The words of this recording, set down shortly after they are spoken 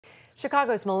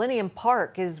Chicago's Millennium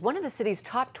Park is one of the city's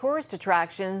top tourist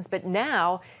attractions, but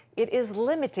now it is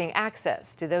limiting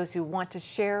access to those who want to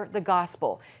share the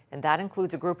gospel. And that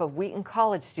includes a group of Wheaton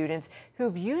College students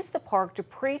who've used the park to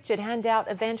preach and hand out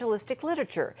evangelistic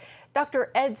literature. Dr.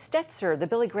 Ed Stetzer, the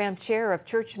Billy Graham Chair of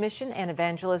Church Mission and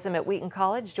Evangelism at Wheaton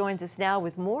College, joins us now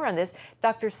with more on this.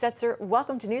 Dr. Stetzer,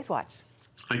 welcome to Newswatch.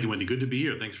 Thank you, Wendy. Good to be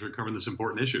here. Thanks for covering this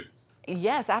important issue.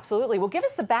 Yes, absolutely. Well, give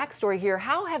us the backstory here.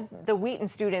 How have the Wheaton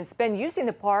students been using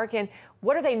the park, and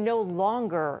what are they no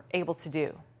longer able to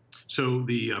do? So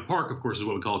the park, of course, is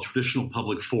what we call a traditional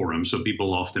public forum. So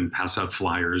people often pass out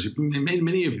flyers.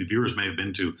 Many of the viewers may have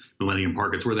been to Millennium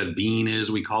Park. It's where that bean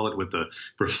is, we call it, with the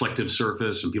reflective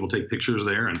surface, and people take pictures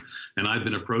there. And I've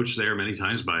been approached there many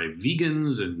times by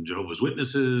vegans and Jehovah's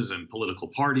Witnesses and political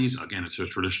parties. Again, it's a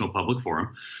traditional public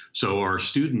forum. So our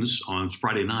students on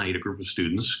Friday night, a group of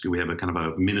students, we have a kind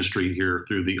of a ministry here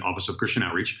through the Office of Christian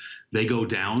Outreach. They go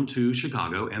down to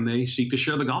Chicago and they seek to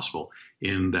share the gospel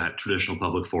in that traditional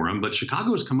public forum. But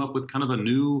Chicago has come up with kind of a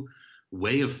new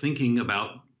way of thinking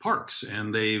about parks,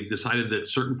 and they've decided that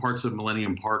certain parts of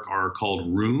Millennium Park are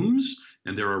called rooms,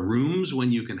 and there are rooms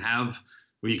when you can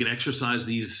exercise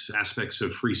these aspects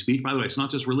of free speech. By the way, it's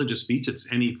not just religious speech,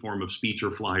 it's any form of speech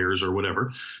or flyers or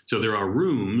whatever. So there are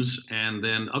rooms, and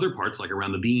then other parts, like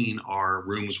around the bean, are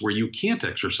rooms where you can't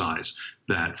exercise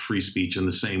that free speech in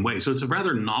the same way. So it's a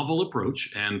rather novel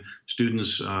approach, and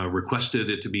students requested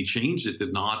it to be changed. It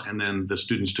did not, and then the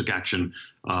students took action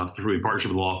through a partnership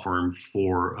with a law firm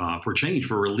for change,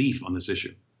 for relief on this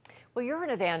issue. Well, you're an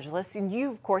evangelist, and you,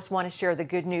 of course, want to share the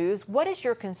good news. What is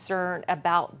your concern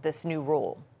about this new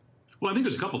rule? Well, I think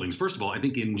there's a couple things. First of all, I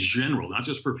think in general, not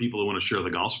just for people who want to share the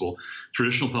gospel,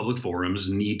 traditional public forums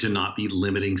need to not be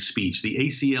limiting speech. The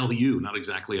ACLU, not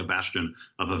exactly a bastion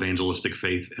of evangelistic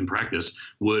faith and practice,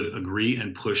 would agree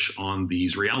and push on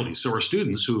these realities. So our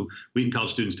students, who Wheaton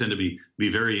College students tend to be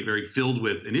very, very filled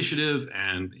with initiative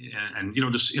and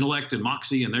just intellect and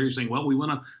moxie, and they're saying, well, we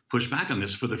want to push back on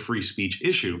this for the free speech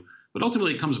issue. But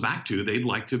ultimately, it comes back to they'd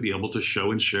like to be able to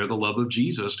show and share the love of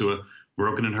Jesus to a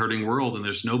broken and hurting world, and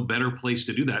there's no better place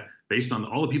to do that. Based on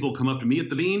all the people who come up to me at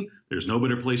the bean, there's no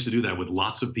better place to do that with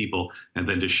lots of people, and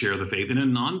then to share the faith in a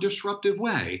non-disruptive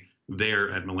way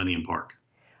there at Millennium Park.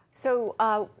 So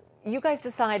you guys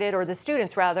decided, or the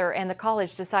students rather, and the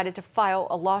college decided to file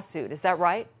a lawsuit. Is that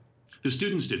right? The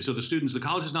students did. So the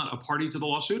college is not a party to the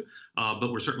lawsuit,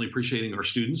 but we're certainly appreciating our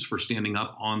students for standing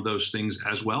up on those things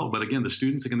as well. But again, the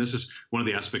students, this is one of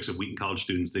the aspects of Wheaton College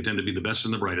students. They tend to be the best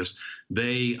and the brightest.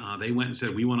 They went and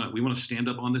said, we want to stand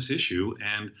up on this issue.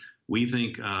 And we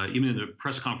think, even in the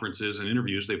press conferences and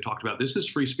interviews, they've talked about this is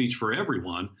free speech for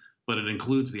everyone, but it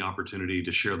includes the opportunity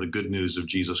to share the good news of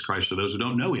Jesus Christ to those who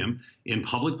don't know him in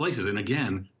public places. And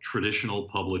again, traditional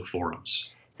public forums.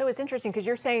 So it's interesting because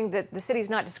you're saying that the city's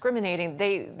not discriminating.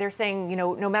 They're saying,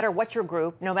 no matter what your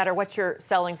group, no matter what you're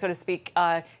selling, so to speak,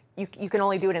 you can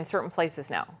only do it in certain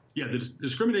places now. Yeah, the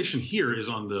discrimination here is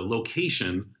on the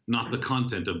location, not the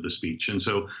content of the speech. And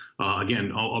so,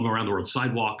 again, all around the world,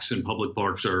 sidewalks and public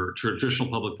parks are traditional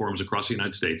public forums across the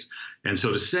United States. And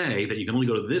so to say that you can only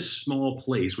go to this small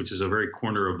place, which is a very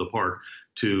corner of the park,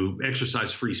 to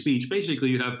exercise free speech, basically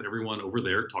you'd have everyone over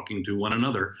there talking to one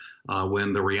another,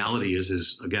 when the reality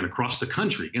is again, across the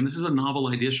country, and this is a novel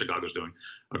idea Chicago's doing,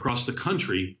 across the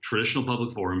country, traditional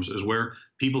public forums is where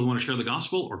people who want to share the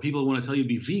gospel or people who want to tell you to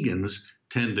be vegans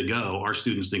tend to go. Our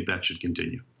students think that should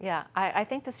continue. Yeah, I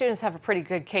think the students have a pretty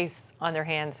good case on their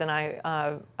hands, and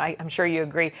I'm sure you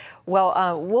agree.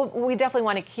 Well, we definitely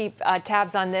want to keep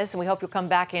tabs on this, and we hope you'll come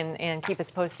back and keep us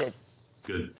posted. Good.